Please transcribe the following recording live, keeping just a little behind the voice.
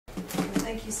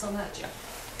thank you so much.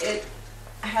 It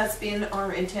has been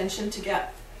our intention to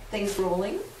get things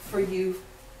rolling for you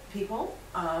people,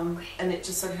 and it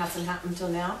just sort of hasn't happened till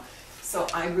now. So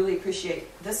I really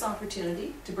appreciate this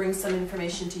opportunity to bring some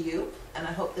information to you, and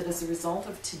I hope that as a result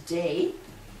of today,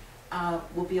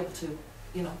 we'll be able to,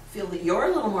 you know, feel that you're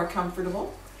a little more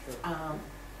comfortable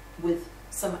with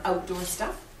some outdoor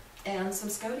stuff and some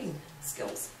scouting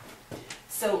skills.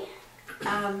 So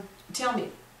tell me,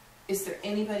 is there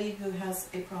anybody who has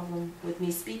a problem with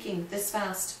me speaking this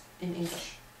fast in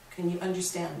English? Can you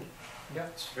understand me? Yeah,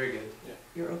 it's very good. Yeah.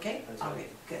 You're okay? That's okay,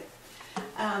 good.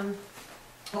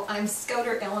 Well, I'm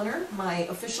Scouter Eleanor. My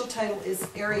official title is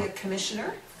Area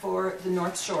Commissioner for the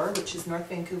North Shore, which is North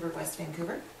Vancouver, West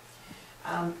Vancouver.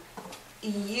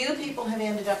 You people have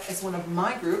ended up as one of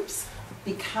my groups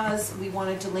because we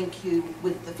wanted to link you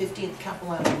with the 15th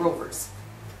Capilano Rovers.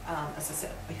 As I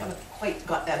said, we haven't quite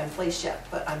got that in place yet,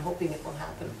 but I'm hoping it will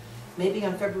happen. Maybe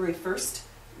on February 1st,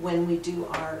 when we do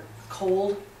our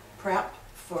cold prep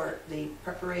for the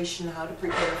preparation, how to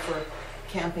prepare for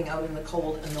camping out in the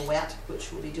cold and the wet,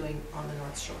 which we'll be doing on the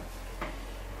North Shore.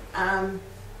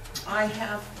 I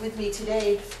have with me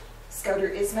today Scouter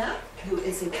Ismat, who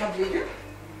is a cub leader,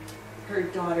 her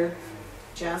daughter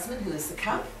Jasmine, who is the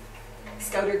cub,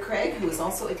 Scouter Craig, who is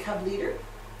also a cub leader,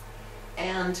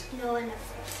 and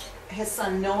his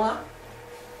son Noah,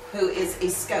 who is a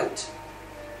scout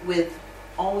with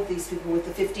all of these people with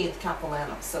the 15th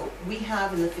Capilano. So we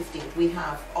have in the 15th, we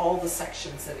have all the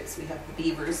sections that is. We have the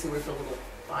beavers, who are the little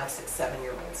 5, 6,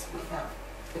 7-year-olds. We have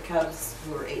the cubs,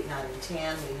 who are 8, 9, and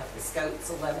 10. We have the scouts,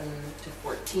 11 to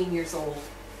 14 years old.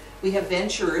 We have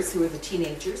venturers, who are the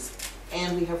teenagers.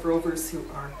 And we have rovers, who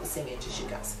are the same age as you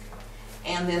guys.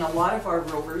 And then a lot of our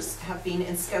rovers have been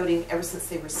in scouting ever since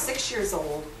they were 6 years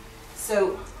old.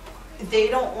 So they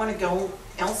don't want to go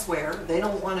elsewhere. They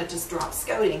don't want to just drop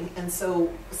scouting. And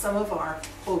so some of our,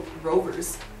 quote,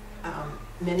 rovers,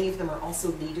 many of them are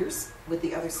also leaders with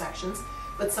the other sections,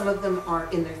 but some of them are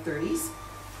in their 30s.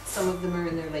 Some of them are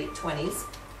in their late 20s.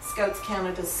 Scouts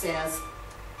Canada says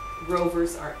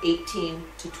rovers are 18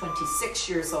 to 26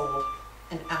 years old,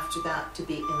 and after that, to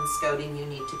be in scouting, you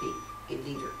need to be a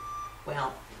leader.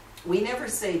 Well, we never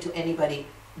say to anybody,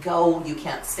 go, you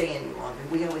can't stay any longer.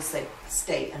 We always say,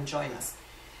 stay and join us.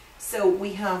 So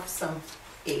we have some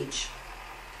age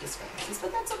discrepancies,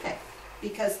 but that's okay,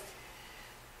 because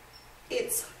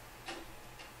it's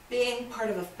being part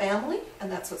of a family,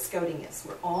 and that's what scouting is.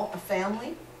 We're all a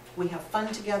family. We have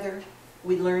fun together.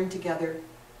 We learn together.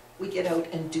 We get out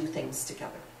and do things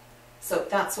together. So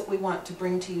that's what we want to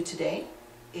bring to you today,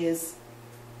 is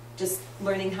just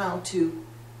learning how to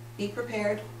be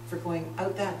prepared for going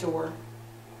out that door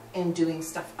and doing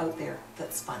stuff out there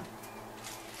that's fun.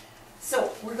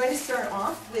 So we're going to start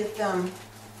off with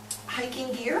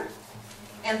hiking gear,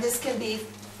 and this can be,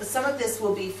 some of this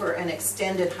will be for an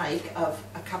extended hike of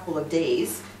a couple of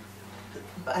days,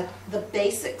 but the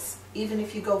basics, even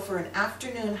if you go for an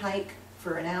afternoon hike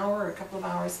for an hour or a couple of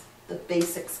hours, the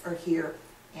basics are here,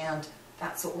 and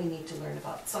that's what we need to learn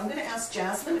about. So I'm going to ask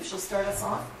Jasmine if she'll start us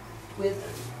off with...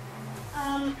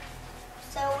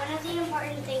 So one of the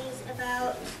important things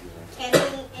about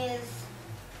camping is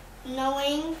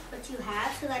knowing what you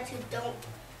have so that you don't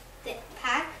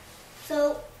pack.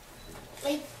 So,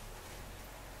 like,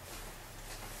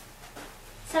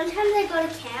 sometimes I go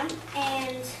to camp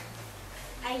and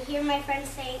I hear my friends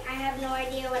saying, I have no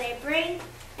idea what I bring,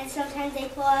 and sometimes they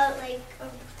pull out like a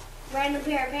random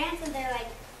pair of pants and they're like,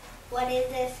 what is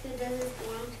this? Who does this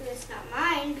belong to? It's not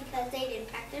mine, because they didn't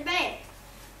pack their bag.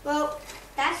 Well,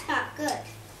 that's not good.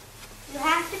 You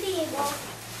have to be able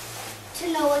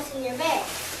to know what's in your bag.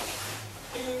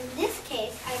 And in this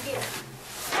case, I do.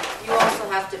 You also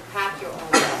have to pack your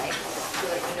own bag so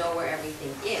that you know where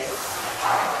everything is.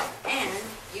 And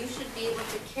you should be able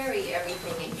to carry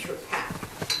everything in your pack.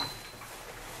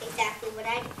 Exactly what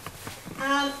I do.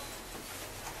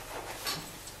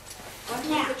 Why don't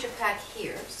you put your pack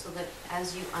here so that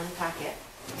as you unpack it,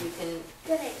 you can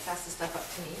pass the stuff up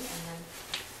to me, and then...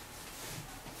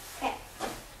 Okay.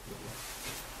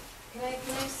 Can I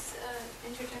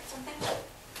interject something?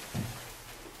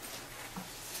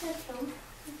 That's fine.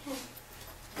 Okay.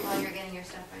 While you're getting your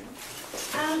stuff ready.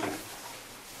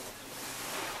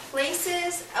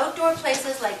 Places, Outdoor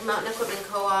places like Mountain Equipment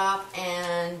Co-op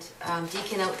and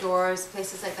Deakin Outdoors,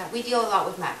 places like that. We deal a lot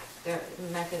with MEC.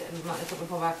 MEC and Mountain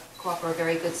Equipment Co-op are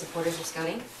very good supporters of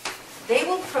scouting. They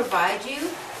will provide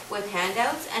you with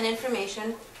handouts and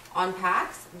information on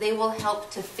packs. They will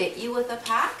help to fit you with a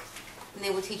pack, and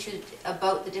they will teach you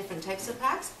about the different types of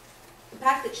packs. The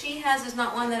pack that she has is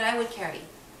not one that I would carry.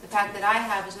 The pack that I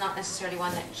have is not necessarily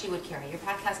one that she would carry. Your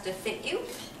pack has to fit you,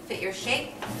 fit your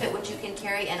shape, fit what you can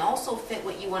carry, and also fit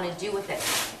what you want to do with it.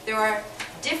 There are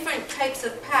different types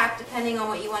of pack depending on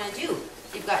what you want to do.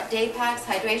 You've got day packs,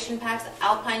 hydration packs,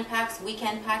 alpine packs,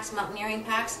 weekend packs, mountaineering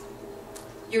packs.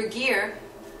 Your gear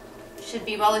should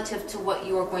be relative to what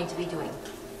you are going to be doing.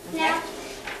 Okay?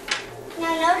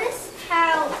 Now notice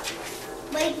how,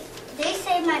 like, they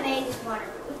say my bag is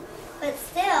waterproof, but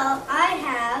still I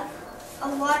have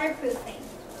a waterproofing,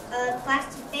 a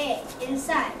plastic bag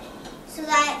inside, so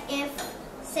that if,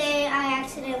 say I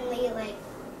accidentally, like,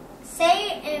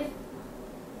 say if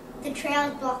the trail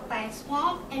is blocked by a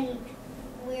swamp and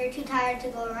we're too tired to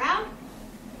go around,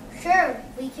 sure,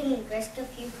 we can risk a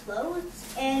few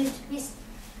floats, and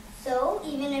so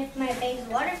even if my bag is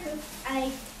waterproof,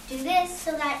 I do this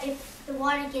so that if the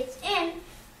water gets in,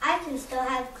 I can still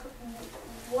have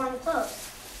warm clothes.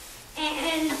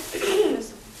 And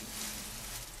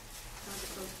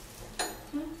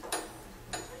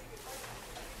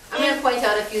I'm going to point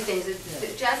out a few things.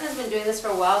 Jasmine's been doing this for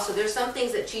a while, so there's some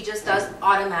things that she just does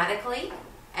automatically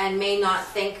and may not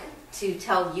think to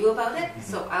tell you about it.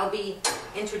 So I'll be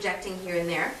interjecting here and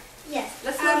there. yes,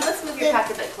 Let's move your pack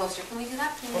a bit closer. Can we do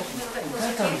that? Can you move a bit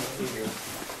closer to you?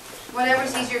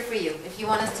 Whatever's easier for you. If you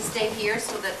want us to stay here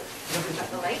so that we've got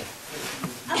the light.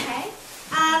 okay.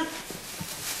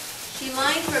 She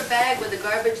lined her bag with a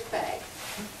garbage bag.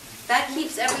 That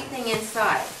keeps everything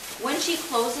inside. When she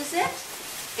closes it,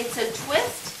 it's a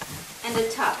twist and a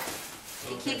tuck.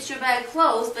 It keeps your bag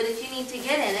closed, but if you need to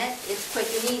get in it, it's quick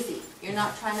and easy. You're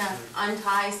not trying to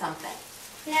untie something.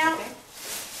 Now,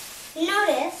 Okay?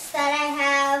 notice that I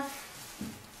have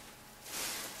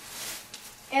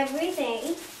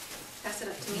everything. Pass it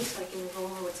up to me so I can go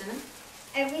over what's in it.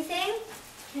 Everything.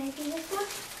 Can I do this one?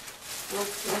 We'll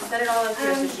set it all up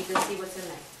here so she can see what's in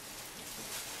there.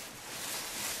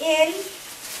 In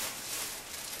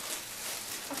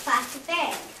a plastic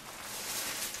bag.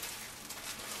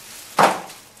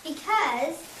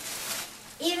 Because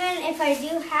even if I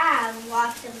do have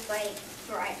lots of like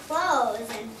dry clothes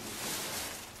and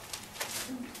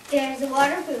there's a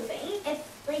waterproofing, if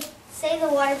like say the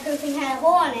waterproofing had a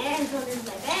hole in it and so does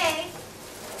my bag,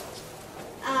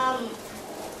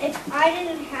 if I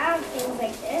didn't have things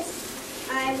like this,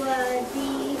 I would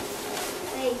be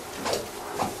like,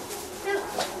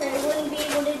 I wouldn't be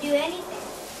able to do anything.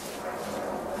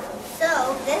 So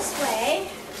this way,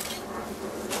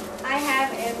 I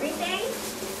have everything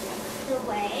the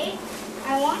way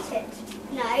I want it,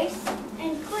 nice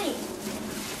and clean.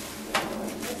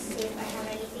 Let's see if I have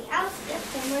anything else. Yep,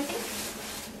 one more thing.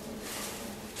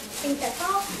 I think that's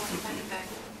all.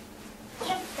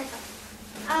 Yep, that's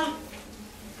all.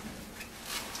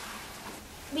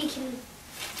 We can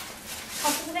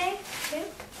top of the bag too.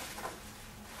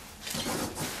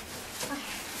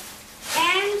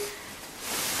 And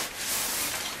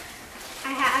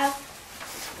I have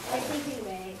a sleeping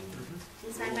bag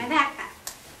inside my backpack,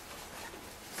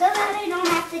 so that I don't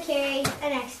have to carry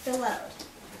an extra load.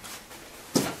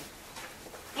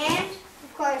 And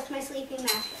of course my sleeping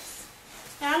mattress.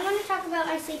 Now I'm going to talk about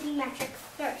my sleeping mattress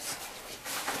first.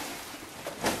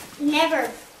 Never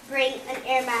bring an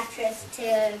air mattress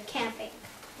to camping.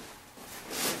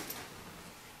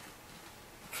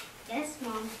 Yes,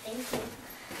 Mom, thank you.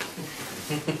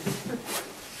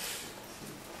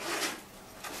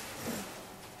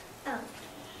 Oh,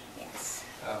 yes,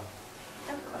 Oh,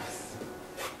 of course.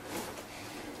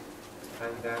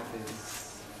 and that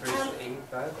is first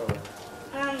aid bag or?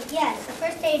 Yes, a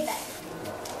first aid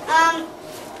bag.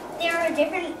 There are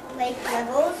different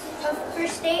levels of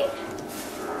first aid,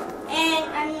 and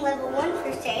I'm level 1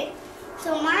 first aid.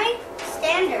 So my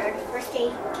standard first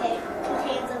aid kit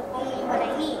contains of only what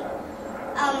I need.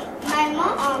 My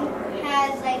mom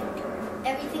has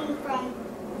everything from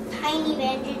tiny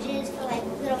bandages for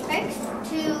little pricks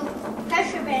to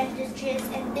pressure bandages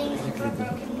and things for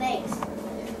broken legs.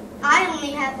 I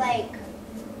only have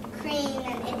cream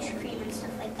and itch cream and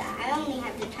stuff like that. I only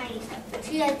have the tiny stuff, but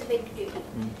she has the big duty.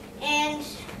 And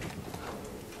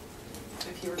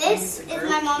this is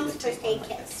my mom's first aid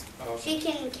kit. She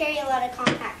can carry a lot of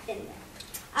compact in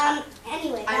there.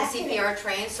 Anyway, I'm that's CPR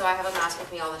trained, so I have a mask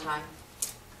with me all the time.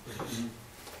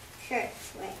 Sure,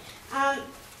 this way.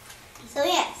 So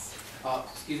yes.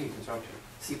 Excuse me, construction.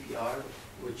 CPR,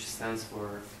 which stands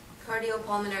for?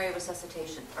 Cardiopulmonary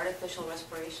resuscitation, artificial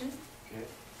respiration. Okay.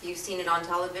 You've seen it on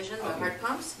television, the Okay. heart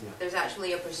pumps. Yeah. There's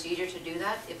actually a procedure to do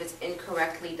that. If it's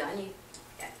incorrectly done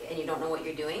and you don't know what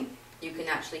you're doing, you can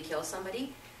actually kill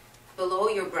somebody. Below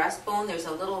your breastbone, there's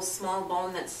a little small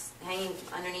bone that's hanging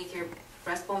underneath your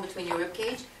breastbone between your rib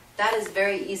cage. That is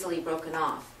very easily broken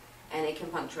off. and it can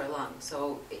puncture a lung.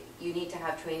 So you need to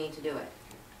have training to do it.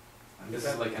 And this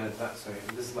is like an advanced,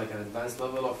 this is like an advanced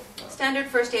level of... Standard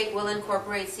first aid will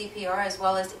incorporate CPR as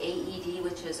well as AED,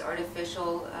 which is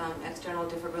artificial external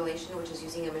defibrillation, which is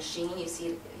using a machine.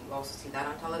 You also see that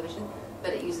on television,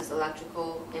 but it uses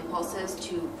electrical impulses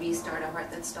to restart a heart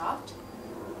that's stopped.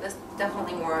 That's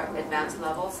definitely more advanced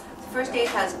levels. First aid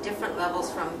has different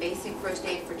levels from basic first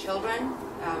aid for children,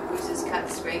 bruises,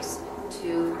 cuts, scrapes,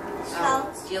 to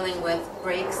dealing with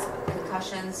breaks,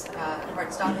 concussions,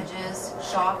 heart stoppages,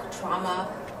 shock, trauma.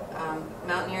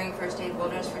 Mountaineering first aid,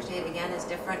 wilderness first aid, again, is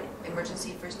different.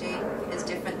 Emergency first aid is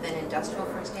different than industrial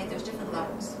first aid. There's different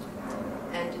levels.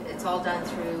 And it's all done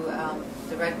through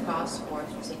the Red Cross or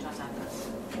through St. John's Ambulance.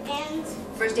 And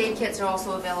first aid kits are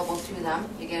also available through them.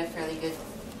 You get a fairly good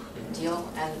deal,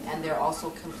 and they're also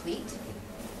complete.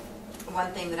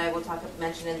 One thing that I will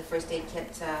mention in the first aid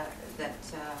kit that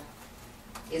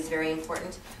is very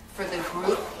important for the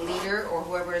group leader or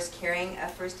whoever is carrying a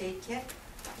first aid kit,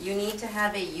 you need to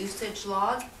have a usage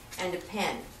log and a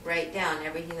pen. Write down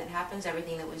everything that happens,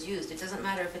 everything that was used. It doesn't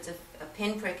matter if it's a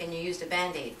pinprick and you used a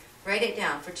Band-Aid. Write it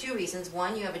down for two reasons.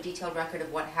 One, you have a detailed record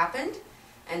of what happened,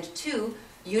 and two,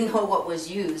 you know what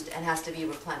was used and has to be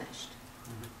replenished.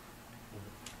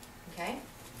 Okay?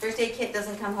 First aid kit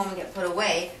doesn't come home and get put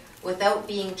away without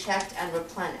being checked and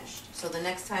replenished. So the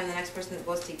next time the next person that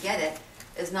goes to get it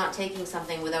is not taking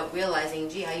something without realizing,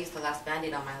 gee, I used the last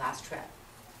Band-Aid on my last trip.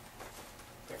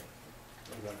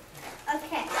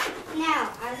 okay,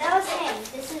 now as I was saying,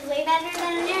 this is way better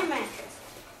than an air mattress.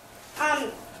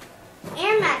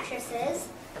 Air mattresses,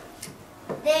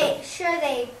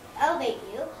 they elevate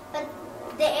you, but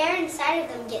the air inside of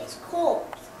them gets cold.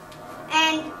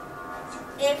 And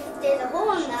if there's a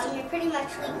hole in them, you're pretty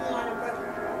much sleeping on a brook.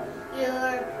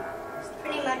 You're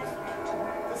pretty much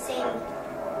the same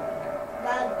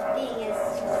well-being as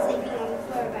sleeping on the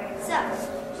floor by itself.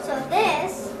 So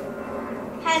this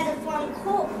has a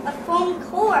foam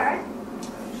core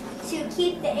to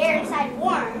keep the air inside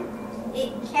warm.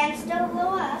 It can still go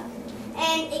up,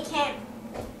 and it can't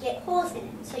get holes in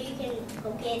it. So you can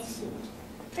go get some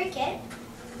prick it,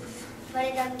 but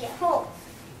it doesn't get holes.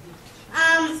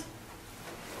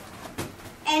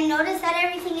 And notice that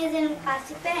everything is in a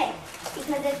plastic bag,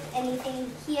 because if anything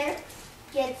here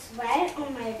gets wet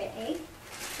on my bag,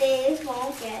 these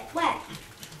won't get wet.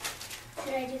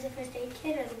 Should I do the first aid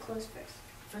kit or the clothes first?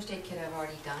 First aid kit I've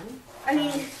already done. I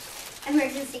mean,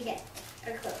 emergency kit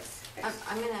or clothes.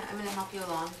 I'm gonna help you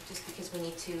along just because we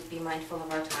need to be mindful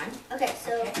of our time. Okay,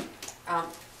 so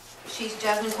Okay.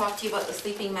 Jasmine talked to you about the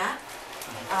sleeping mat.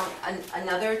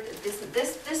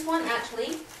 This one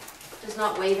actually does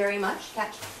not weigh very much.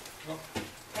 Catch.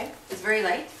 Okay, it's very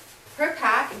light. Her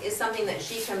pack is something that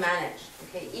she can manage.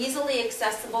 Okay, easily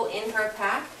accessible in her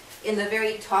pack, in the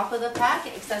very top of the pack,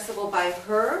 accessible by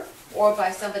her or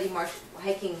by somebody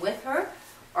hiking with her,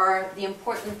 are the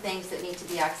important things that need to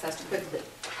be accessed quickly.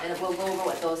 And we'll go over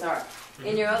what those are.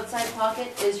 In your outside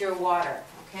pocket is your water.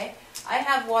 Okay, I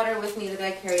have water with me that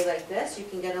I carry like this. You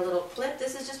can get a little clip.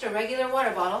 This is just a regular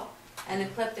water bottle and a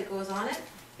clip that goes on it.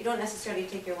 You don't necessarily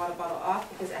take your water bottle off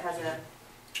because it has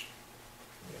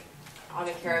on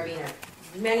a carabiner.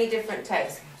 Many different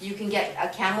types. You can get a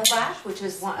Camelback, which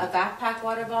is a backpack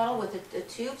water bottle with a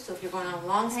tube. So if you're going on a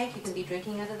long hike, you can be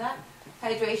drinking out of that.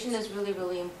 Hydration is really,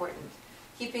 really important.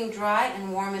 Keeping dry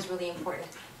and warm is really important.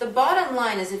 The bottom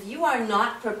line is if you are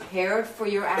not prepared for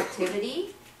your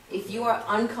activity, if you are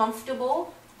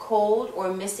uncomfortable, cold,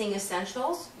 or missing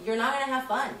essentials, you're not going to have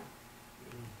fun.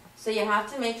 So you have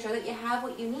to make sure that you have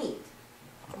what you need.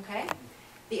 Okay?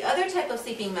 The other type of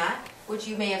sleeping mat, which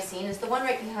you may have seen, is the one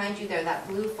right behind you there, that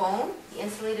blue foam, the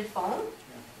insulated foam.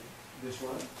 This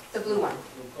one? The blue one.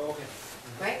 Okay.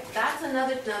 Right? That's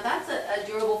a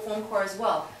durable foam core as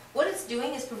well. What it's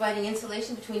doing is providing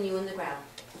insulation between you and the ground.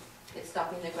 It's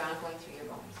stopping the ground going through your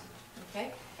bones.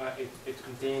 Okay? It's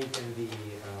contained in the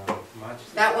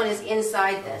mattress? That one is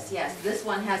inside this, yes. This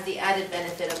one has the added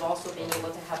benefit of also being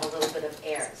able to have a little bit of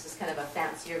air. This is kind of a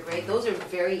fancier grade. Those are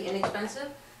very inexpensive.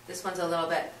 This one's a little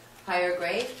bit higher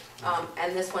grade.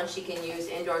 And this one she can use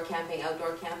indoor camping,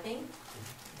 outdoor camping.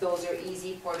 Those are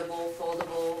easy, portable,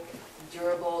 foldable,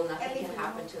 durable, nothing can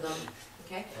happen to them.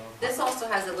 Okay? This also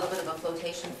has a little bit of a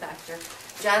flotation factor.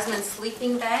 Jasmine's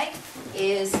sleeping bag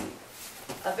is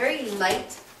a very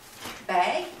light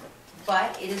bag,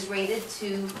 but it is rated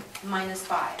to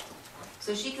 -5.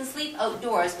 So she can sleep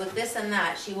outdoors with this and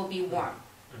that, she will be warm.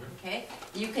 Okay?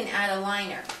 You can add a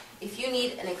liner. If you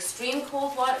need an extreme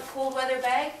cold weather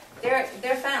bag,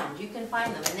 they're found. You can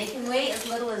find them, and they can weigh as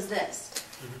little as this.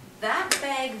 That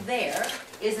bag there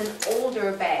is an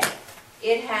older bag.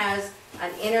 It has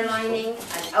an inner lining,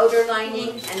 an outer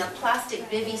lining, and a plastic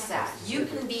bivy sack. You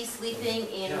can be sleeping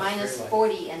in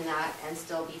 -40 in that and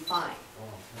still be fine.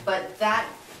 But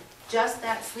just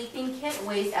that sleeping kit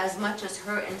weighs as much as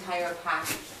her entire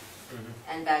package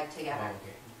and bag together.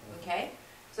 Okay?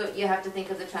 So you have to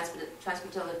think of the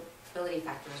transportability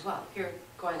factor as well. If you're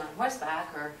going on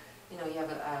horseback, or you know, you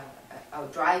have a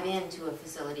drive into a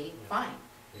facility, fine.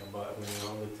 Yeah, but when you're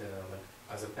on with like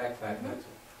as a backpack, that's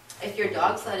If you're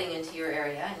dog sledding into your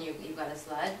area and you've got a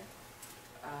sled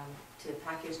to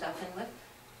pack your stuff in with,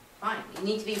 fine. You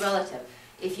need to be relative.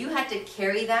 If you had to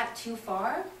carry that too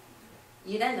far,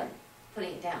 you'd end up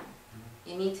putting it down.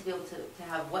 You need to be able to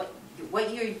have what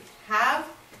you have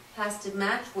has to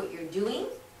match what you're doing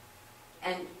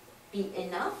and be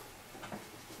enough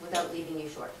without leaving you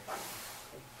short.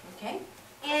 Okay?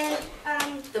 And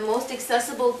The most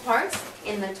accessible parts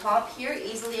in the top here,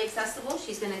 easily accessible,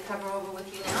 she's going to cover over with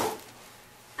you now.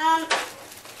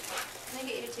 Can I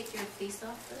get you to take your fleece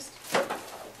off first?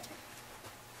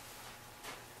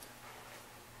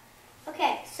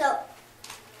 okay, so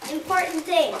important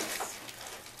things.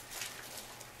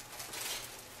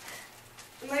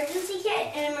 Emergency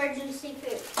kit and emergency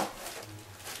food.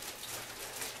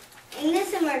 In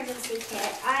this emergency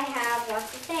kit, I have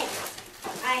lots of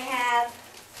things. I have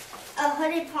a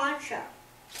hooded poncho.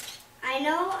 I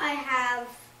know I have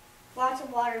lots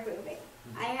of waterproofing.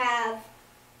 I have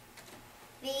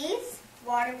these,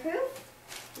 waterproof,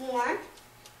 warm,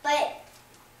 but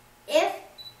if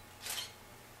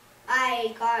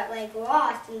I got like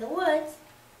lost in the woods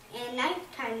and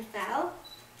nighttime fell,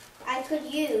 I could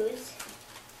use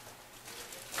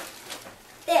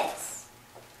this.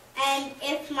 And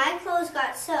if my clothes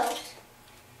got soaked,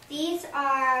 this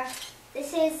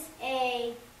is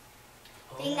a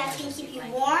thing that can keep you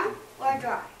warm or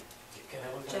dry. Can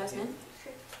I look at Jasmine?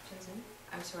 Jasmine,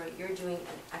 I'm sorry, you're doing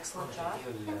an excellent job,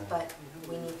 but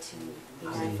we need to be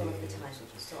mindful of the time.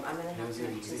 So I'm going to have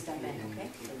you to step in, okay?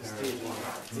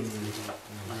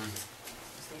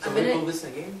 So what do you call this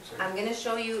again? Sorry. I'm going to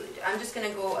show you, I'm just going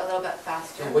to go a little bit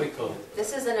faster. So what do you call it?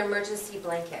 This is an emergency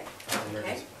blanket,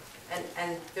 okay?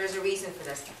 And there's a reason for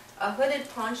this. A hooded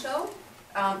poncho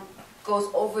goes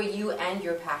over you and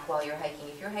your pack while you're hiking.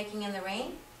 If you're hiking in the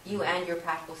rain, you and your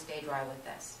pack will stay dry with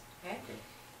this, okay?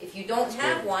 If you don't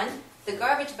have one, the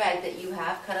garbage bag that you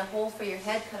have, cut a hole for your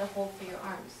head, cut a hole for your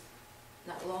arms.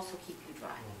 That will also keep you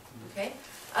dry, okay?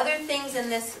 Other things in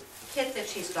this kit that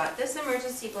she's got, this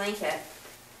emergency blanket,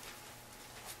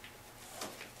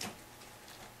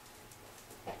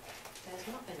 has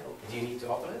not been opened. Do you need to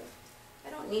open it? I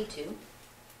don't need to,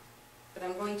 but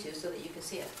I'm going to so that you can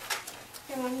see it.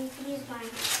 I want you to use mine.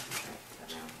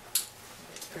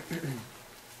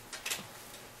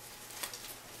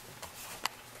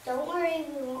 Don't worry,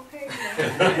 we won't hurt you.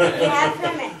 We have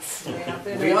permits.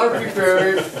 We are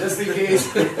prepared, just in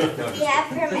case. We have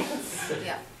permits.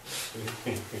 Yeah.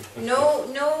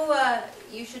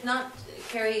 You should not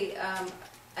carry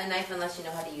a knife unless you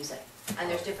know how to use it. And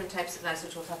there's different types of knives,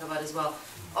 which we'll talk about as well.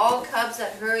 All cubs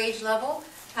at her age level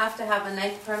have to have a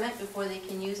knife permit before they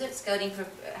can use it. Scouting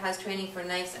has training for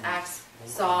knives, axe,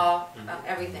 saw,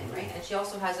 everything, right? And she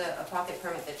also has a pocket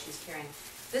permit that she's carrying.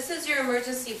 This is your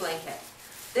emergency blanket.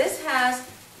 This has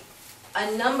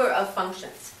a number of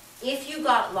functions. If you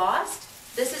got lost,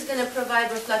 this is going to provide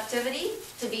reflectivity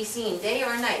to be seen day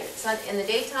or night. It's not, in the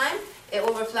daytime, it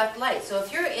will reflect light. So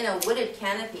if you're in a wooded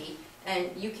canopy and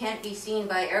you can't be seen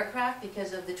by aircraft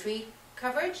because of the tree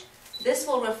coverage, this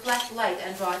will reflect light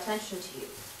and draw attention to you.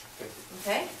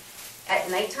 Okay?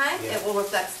 At nighttime, it will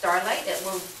reflect starlight. It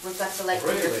will reflect the light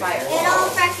from your fire. It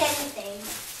don't affect anything.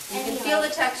 You can feel the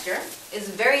texture. It's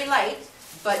very light,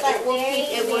 but it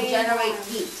will generate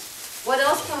heat. What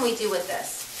else can we do with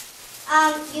this?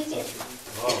 You can.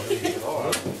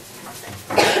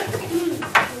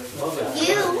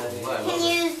 You can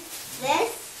use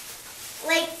this.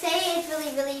 Like, say it's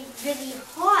really, really, really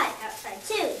hot outside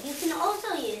too. You can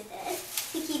also use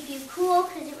this to keep you cool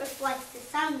because it reflects the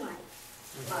sunlight.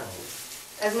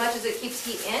 As much as it keeps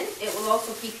heat in, it will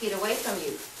also keep heat away from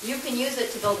you. You can use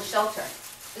it to build a shelter.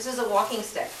 This is a walking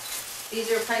stick. These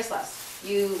are priceless.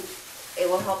 It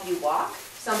will help you walk.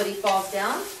 Somebody falls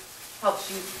down,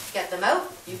 helps you get them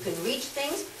out. You can reach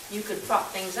things. You can prop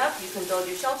things up. You can build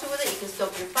your shelter with it. You can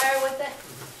stoke your fire with it.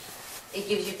 It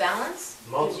gives you balance.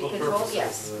 Multiple gives you control.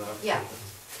 purposes. Yes. Yeah.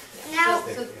 Now,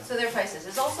 So they're priceless.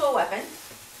 It's also a weapon.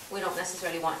 We don't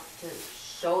necessarily want to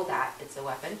show that it's a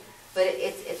weapon, but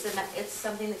it's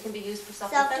something that can be used for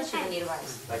self-defense should the need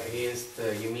arise. Like against,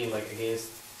 you mean like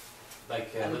against,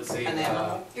 like let's say. An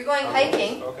animal? You're going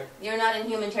hiking. Okay. You're not in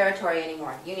human territory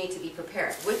anymore. You need to be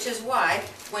prepared, which is why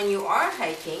when you are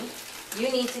hiking,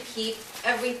 you need to keep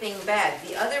everything bagged.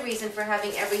 The other reason for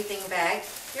having everything bagged,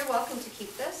 you're welcome to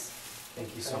keep this.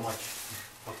 Thank you so much.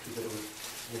 I'll keep it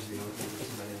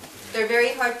with They're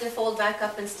very hard to fold back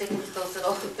up and stick into those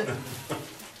little,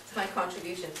 it's my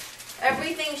contribution.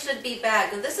 Everything should be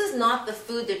bagged. And this is not the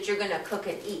food that you're going to cook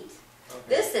and eat. Okay.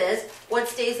 This is what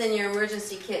stays in your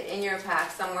emergency kit, in your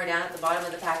pack, somewhere down at the bottom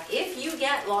of the pack. If you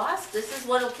get lost, this is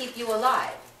what will keep you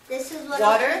alive. This is what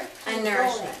Water and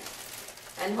nourishment.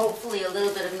 And hopefully a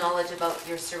little bit of knowledge about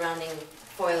your surrounding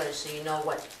foliage so you know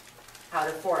how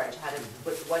to forage,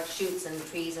 what shoots and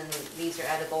trees and leaves are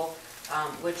edible,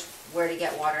 where to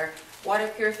get water. Water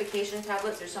purification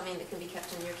tablets are something that can be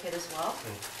kept in your kit as well.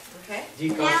 Okay? Do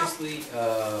you consciously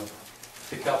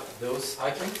pick up those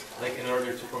items, like in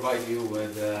order to provide you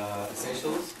with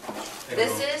essentials?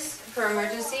 This is for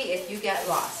emergency if you get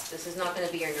lost. This is not going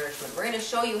to be your nourishment. We're going to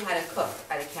show you how to cook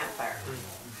at a campfire.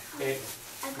 Okay.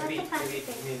 I got Maybe the plastic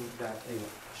I mean that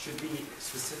should be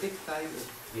specific type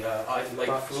of Yeah, like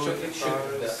food,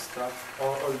 stuff,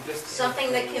 or just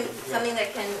Something that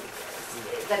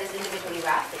is individually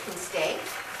wrapped, that can stay,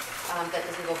 that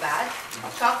doesn't go bad.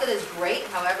 Chocolate is great,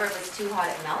 however, if it's too hot,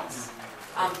 it melts.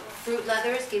 Fruit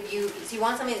leathers give you, so you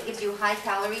want something that gives you high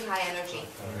calorie, high energy.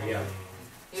 Yeah.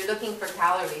 You're looking for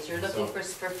calories, you're looking for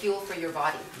fuel for your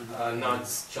body.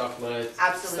 Nuts, chocolate,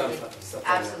 Absolutely. stuff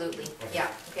Absolutely,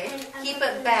 yeah, okay? Keep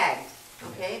it bagged,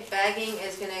 okay? Bagging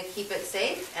is going to keep it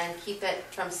safe and keep it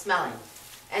from smelling.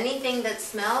 Anything that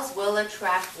smells will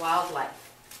attract wildlife,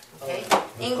 okay?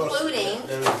 Including,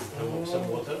 There is some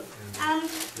water.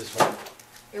 This one.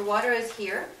 your water is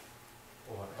here,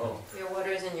 Oh. your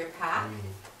water is in your pack,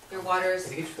 your water is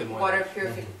water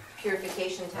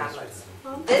purification tablets.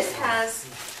 This has,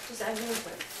 this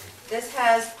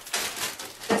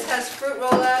has fruit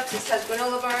roll-ups, this has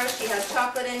granola bars, she has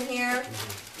chocolate in here,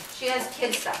 she has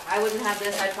kid stuff. I wouldn't have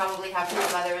this, I'd probably have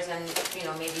fruit leathers and,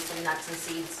 maybe some nuts and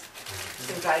seeds,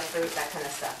 some dried fruit, that kind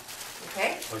of stuff,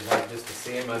 okay? Or is that just the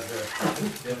same as the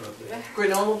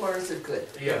Granola bars are good.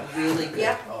 Yeah. Really good.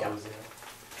 Yep. Always,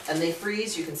 And they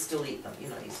freeze, you can still eat them,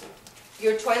 easily.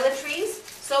 Your toiletries,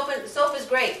 soap is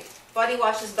great, body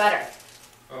wash is better.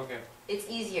 okay. It's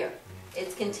easier,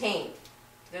 it's contained.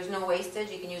 There's no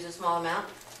wastage, you can use a small amount.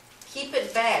 Keep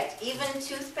it bagged. Even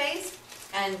toothpaste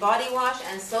and body wash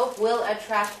and soap will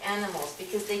attract animals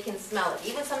because they can smell it.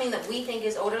 Even something that we think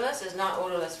is odorless is not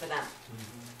odorless for them.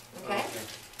 Okay?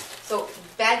 So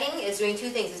bagging is doing two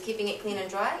things. It's keeping it clean and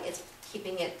dry, it's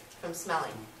keeping it from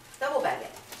smelling. Double bag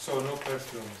it. So no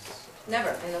perfumes.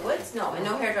 Never. In the woods? No. And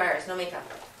no hair dryers, no makeup.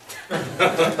 No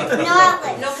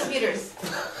outlets. No computers.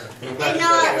 And no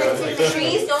outlets in the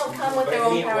Trees don't come with their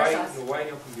own power source. Why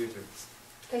no computers?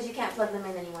 Because you can't plug them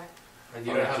in anymore. And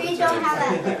you don't have Trees don't have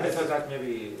outlets. I thought that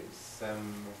maybe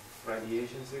some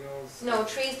radiation signals. No,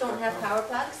 trees don't have power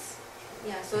plugs.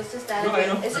 Yeah, so it's just added. No, I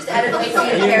know. It's just added weight for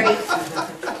you to carry.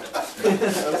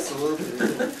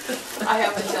 Absolutely. I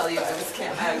have to tell you,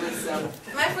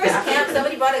 My first camp,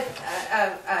 somebody bought a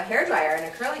hairdryer and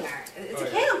a curling iron. It's a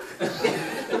camp.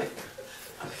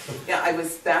 yeah, I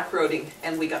was back roading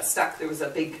and we got stuck. There was a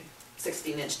big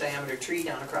 16-inch diameter tree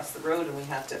down across the road and we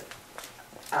had to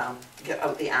get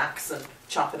out the axe and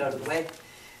chop it out of the way.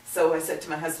 So I said to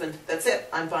my husband, that's it,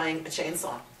 I'm buying a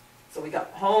chainsaw. So we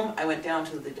got home, I went down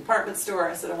to the department store,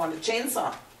 I said I want a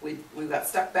chainsaw. We got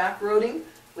stuck back roading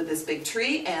with this big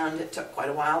tree and it took quite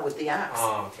a while with the axe.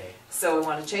 Oh, okay. So I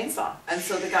want a chainsaw. And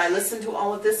so the guy listened to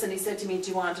all of this and he said to me, do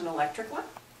you want an electric one?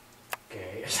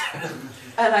 Okay.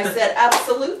 And I said,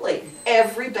 absolutely.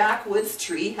 Every backwoods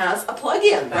tree has a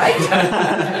plug-in, right?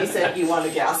 And he said, you want a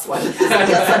gas one? I said,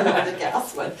 yes, I want a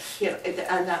gas one.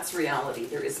 And that's reality.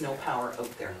 There is no power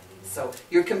out there. So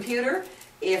your computer,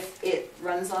 if it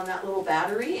runs on that little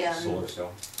battery and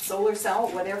solar cell,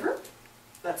 whatever,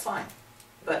 that's fine.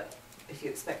 But if you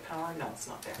expect power, no, it's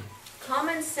not there.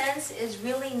 Common sense is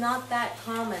really not that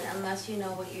common unless you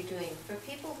know what you're doing. For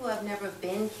people who have never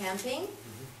been camping,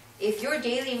 if your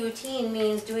daily routine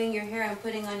means doing your hair and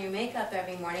putting on your makeup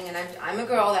every morning, and I'm a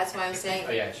girl, that's why I'm saying,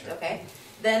 Oh, yeah, sure. okay,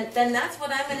 then that's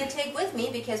what I'm going to take with me,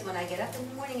 because when I get up in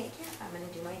the morning at camp, I'm going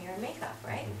to do my hair and makeup,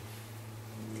 right?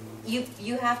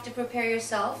 You have to prepare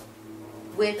yourself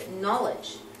with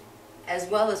knowledge as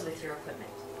well as with your equipment,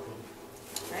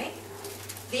 right?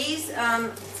 These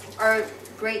are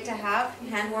great to have.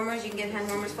 Hand warmers, you can get hand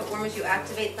warmers, foot warmers. You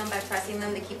activate them by pressing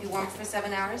them to keep you warm for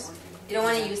 7 hours. You don't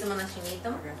want to use them unless you need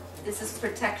them. This is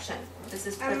protection. This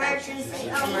is prevention. Emergency.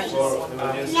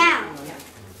 Emergency. Now.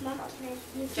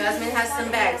 Jasmine has some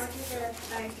bags. I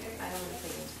don't want to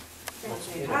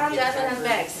take them. Jasmine has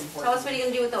bags. Tell us what you're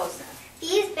going to do with those.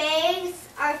 These bags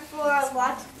are for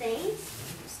lots of things.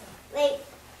 Like,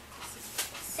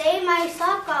 say my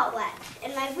sock got wet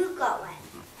and my boot got wet.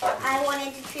 I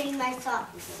wanted to change my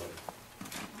socks.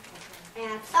 I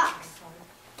have socks.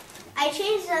 I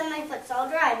changed them, my foot's all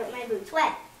dry, but my boot's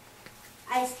wet.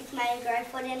 I stick my dry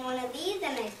foot in one of these,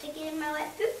 and I stick it in my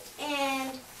wet boot,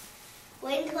 and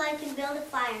wait until I can build a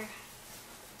fire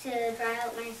to dry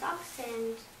out my socks.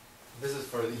 And This is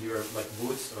for your like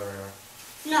boots or?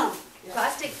 no,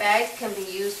 Plastic bags can be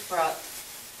used for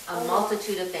a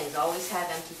multitude of things. Always have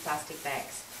empty plastic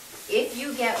bags. If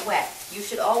you get wet, you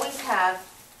should always have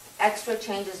extra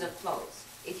changes of clothes.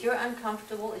 If you're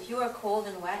uncomfortable, if you are cold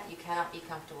and wet, you cannot be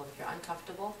comfortable. If you're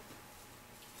uncomfortable,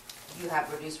 you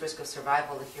have reduced risk of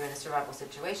survival if you're in a survival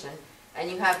situation, and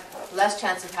you have less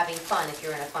chance of having fun if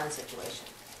you're in a fun situation,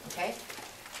 okay?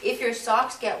 If your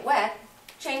socks get wet,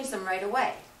 change them right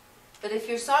away. But if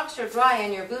your socks are dry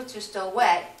and your boots are still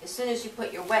wet, as soon as you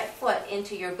put your wet foot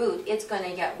into your boot, it's going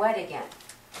to get wet again.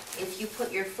 If you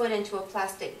put your foot into a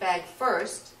plastic bag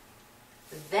first,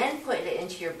 then put it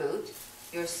into your boot,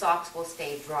 your socks will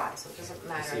stay dry. So it doesn't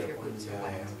matter if your boots are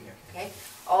wet. Okay?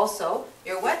 Also,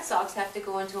 your wet socks have to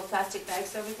go into a plastic bag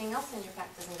so everything else in your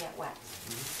pack doesn't get wet.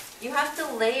 You have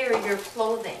to layer your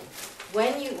clothing.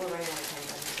 When you, we're running out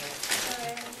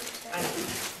of time. I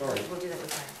know. We'll do that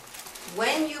with time.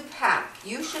 When you pack,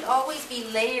 you should always be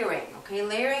layering, okay?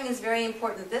 Layering is very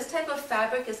important. This type of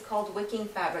fabric is called wicking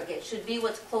fabric. It should be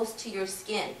what's close to your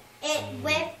skin. it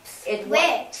whips. It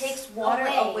wicks takes water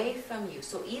away. away from you.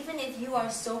 So even if you are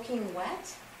soaking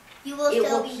wet, You will it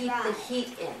still will be keep dry. the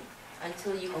heat in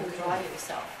until you can dry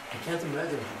yourself. I can't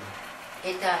imagine.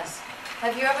 It does.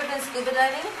 Have you ever been scuba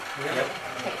diving? Yep.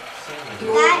 Okay.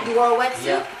 That- You wore a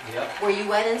wetsuit? Yeah. Were you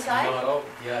wet inside? Not all.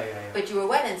 Yeah. But you were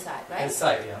wet inside, right?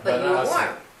 Inside, yeah. But you not were outside.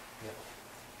 warm.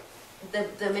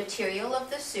 The material of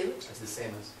the suit, It's the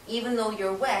same as. even though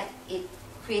you're wet, it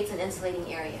creates an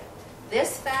insulating area.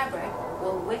 This fabric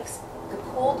will wicks the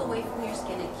cold away from your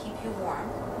skin and keep you warm.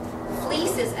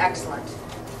 Fleece is excellent.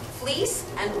 Fleece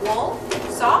and wool,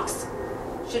 socks,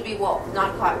 should be wool,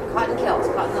 not cotton. Cotton kills.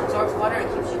 Cotton absorbs water and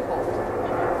keeps you cold.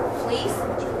 Fleece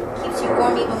keeps you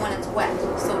warm even when it's wet.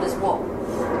 So does wool.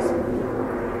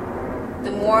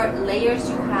 The more layers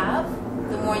you have,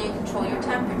 the more you control your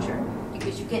temperature.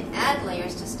 Because you can add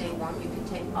layers to stay warm, you can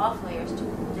take off layers to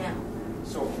cool down.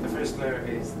 So the first layer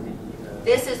is the...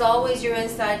 This is always your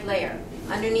inside layer,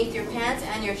 underneath your pants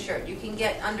and your shirt. You can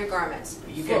get undergarments.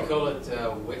 You can call it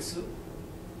wetsuit,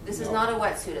 This is not a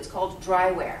wetsuit, it's called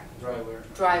drywear. drywear.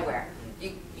 Drywear.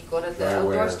 You go to the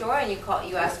outdoor store and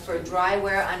you ask for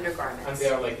drywear undergarments. And they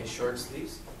are like in short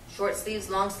sleeves. Short sleeves,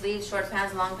 long sleeves, short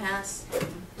pants, long pants, The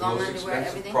long most underwear, expensive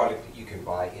everything. product that you can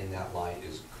buy in that line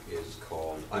is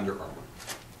called Under Armour,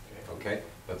 okay?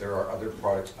 But there are other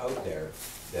products out there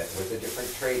that, with a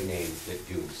different trade name, that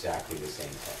do exactly the same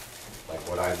thing, like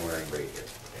what I'm wearing right here,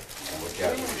 and what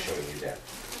Jasmine is showing you there,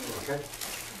 okay?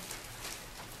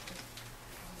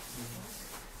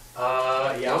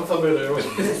 Yeah, I'm familiar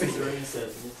with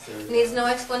this. Needs no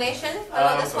explanation? How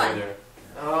about I'm this one? familiar.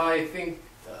 I think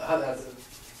that's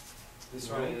This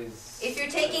one is... If you're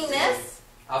taking this,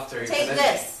 after you take finish.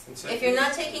 this. If you're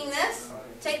not taking this,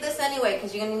 take this anyway,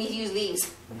 because you're going to need to use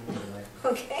these.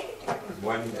 Okay?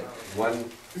 One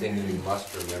thing you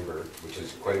must remember, which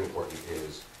is quite important,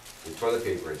 is the toilet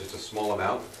paper, just a small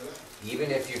amount. Even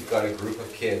if you've got a group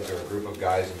of kids or a group of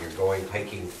guys and you're going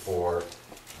hiking for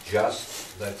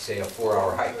just, let's say, a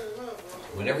 4-hour hike,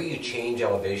 whenever you change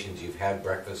elevations, you've had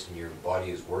breakfast and your body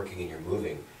is working and you're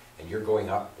moving, and you're going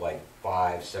up like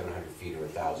 500-700 feet or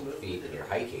 1,000 feet and you're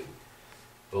hiking,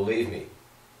 believe me,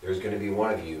 there's going to be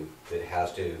one of you that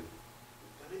has to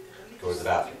go to the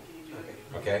bathroom.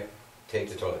 Okay? Take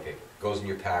the toilet paper. It goes in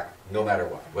your pack no matter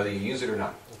what, whether you use it or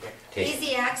not. Take it.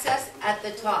 Easy access at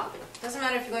the top. It doesn't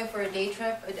matter if you're going for a day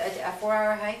trip, a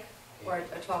 4-hour hike, or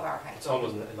a 12-hour hike. It's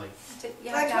almost like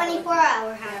You Or have to have it with you. 24-hour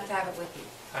You have hike. to have it with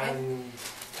you. Okay? And...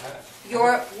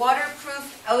 Your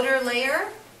waterproof outer layer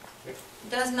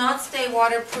does not stay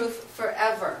waterproof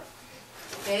forever.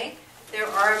 Okay? There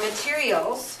are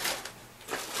materials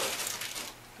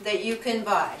that you can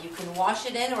buy. You can wash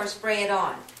it in or spray it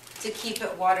on to keep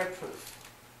it waterproof.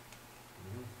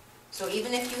 So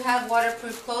even if you have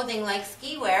waterproof clothing like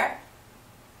ski wear,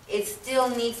 it still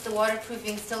needs, the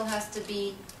waterproofing still has to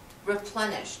be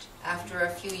replenished after a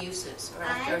few uses or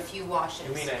after a few washes.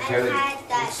 You mean I Caleb, had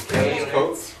that. Caleb's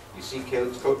coat, you see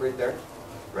Caleb's coat right there,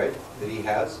 right, that he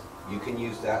has? You can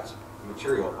use that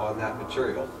material, on that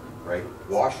material, right?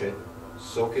 Wash it,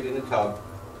 soak it in a tub,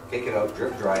 take it out,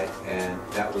 drip dry it, and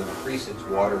that will increase its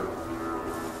water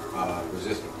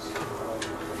resistance.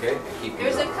 Okay? And keep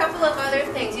There's a couple of other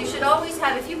things. You should always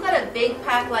have, if you've got a big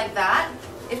pack like that,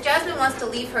 If Jasmine wants to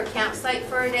leave her campsite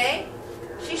for a day,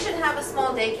 she should have a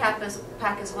small day pack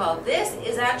as well. This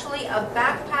is actually a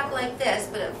backpack like this,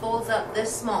 but it folds up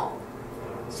this small.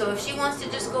 So if she wants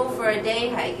to just go for a day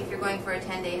hike, if you're going for a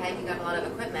 10-day hike, you got a lot of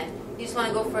equipment, you just want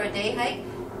to go for a day hike,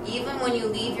 even when you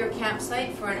leave your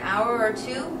campsite for an hour or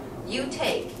two, you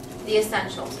take the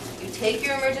essentials. You take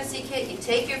your emergency kit, you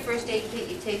take your first aid kit,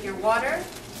 you take your water,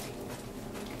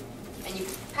 and you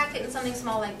pack it in something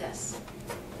small like this.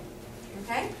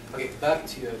 Okay? Okay, back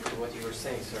to what you were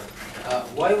saying, sir.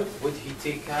 Why would he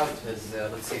take out his,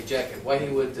 let's say, jacket? Why he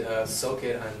would soak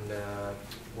it and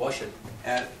wash it?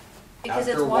 Because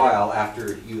After it's a water. while,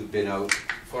 after you've been out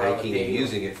For a hiking day. and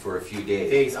using it for a few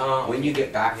days, when you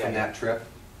get back from that trip,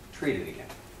 treat it again.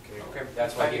 Okay,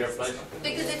 that's why he replaced.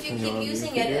 Because if you keep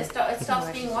using it, it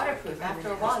stops being waterproof. After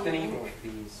a while, you Spinning can... with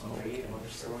these spray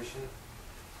and solution.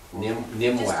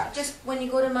 Nim wax. Just when you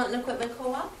go to Mountain Equipment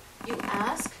Co-op, you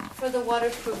ask for the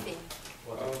waterproofing,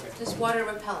 Okay. just water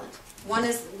repellent. One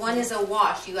is a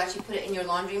wash, you actually put it in your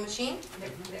laundry machine.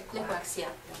 Nip wax, yeah.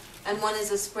 And one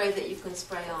is a spray that you can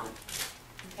spray on.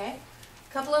 Okay?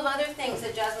 A couple of other things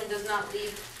that Jasmine does not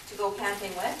leave to go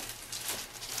camping with.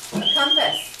 A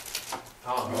compass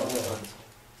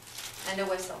and a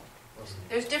whistle.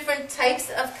 There's different types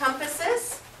of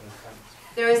compasses.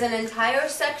 There is an entire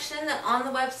section on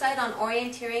the website on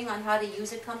orienteering on how to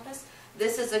use a compass.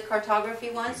 This is a cartography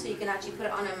one, so you can actually put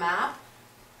it on a map.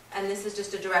 And this is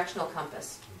just a directional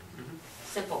compass.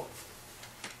 Simple.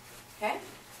 Okay?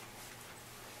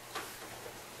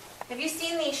 Have you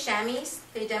seen these chamois?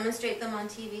 They demonstrate them on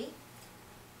TV.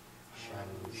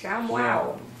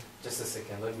 Wow. Just a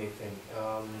second, let me think.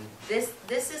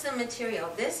 This is a material.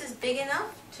 This is big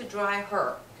enough to dry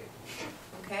her.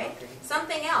 Okay?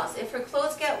 Something else. If her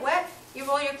clothes get wet, you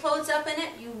roll your clothes up in it,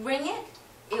 you wring it,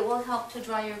 it will help to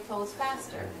dry your clothes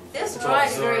faster. This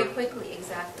dries very quickly,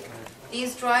 exactly.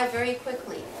 These dry very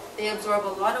quickly. They absorb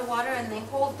a lot of water and they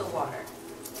hold the water.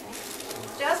 Okay?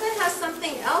 Jasmine has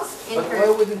something else in But her.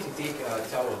 why wouldn't you take a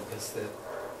towel instead?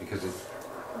 Because it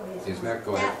is not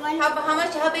going. That one.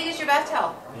 How big is your bath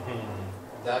towel?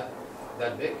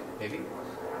 That big, maybe?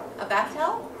 A bath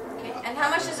towel? Okay. And how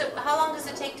long does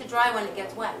it take to dry when it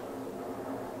gets wet?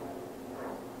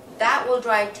 That will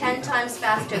dry 10 times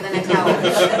faster than a towel.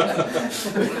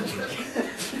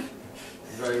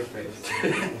 Dry your face.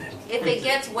 If it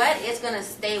gets wet, it's going to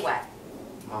stay wet.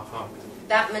 Uh-huh.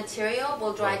 That material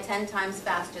will dry 10 times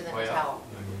faster than a towel.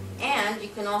 And you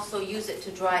can also use it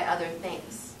to dry other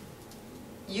things.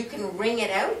 You can wring it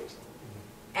out,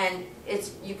 and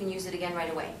you can use it again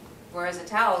right away. Whereas a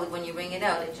towel, when you wring it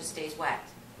out, it just stays wet.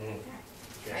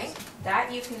 Right?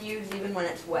 That you can use even when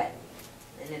it's wet,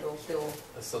 and it'll still...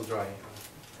 It's still dry.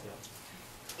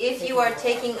 If you are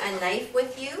taking a knife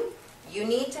with you, you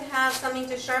need to have something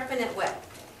to sharpen it with.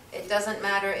 It doesn't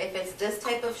matter if it's this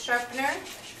type of sharpener.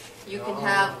 You can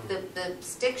have the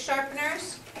stick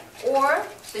sharpeners or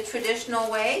the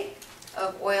traditional way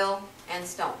of oil and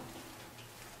stone.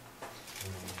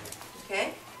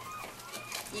 Okay?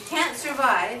 You can't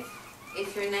survive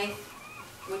if your knife,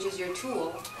 which is your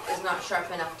tool, is not sharp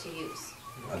enough to use.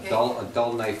 Okay? A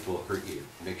dull knife will hurt you.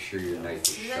 Make sure your knife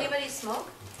is Does sharp. anybody smoke?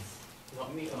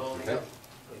 Not me. Okay.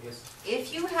 I guess.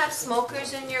 If you have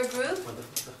smokers in your group,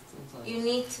 you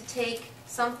need to take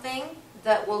something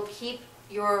that will keep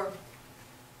your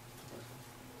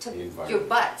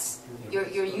butts,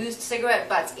 your used cigarette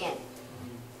butts in.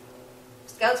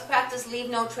 Scouts practice leave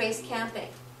no trace camping.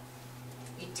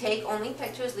 You take only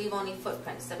pictures, leave only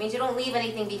footprints. That means you don't leave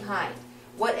anything behind.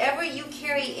 Whatever you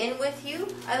carry in with you,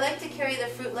 I like to carry the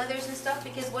fruit leathers and stuff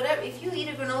because if you eat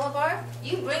a granola bar,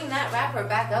 you bring that wrapper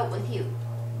back out with you.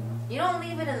 You don't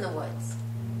leave it in the woods.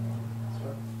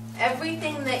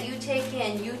 Everything that you take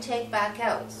in, you take back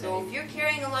out. So if you're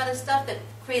carrying a lot of stuff that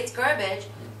creates garbage,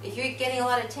 if you're getting a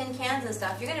lot of tin cans and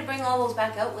stuff, you're going to bring all those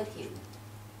back out with you.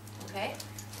 Okay?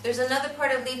 There's another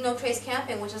part of Leave No Trace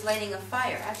camping, which is lighting a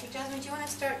fire. Actually, Jasmine, do you want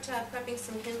to start prepping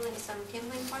some kindling for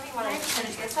me while I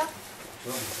finish this up?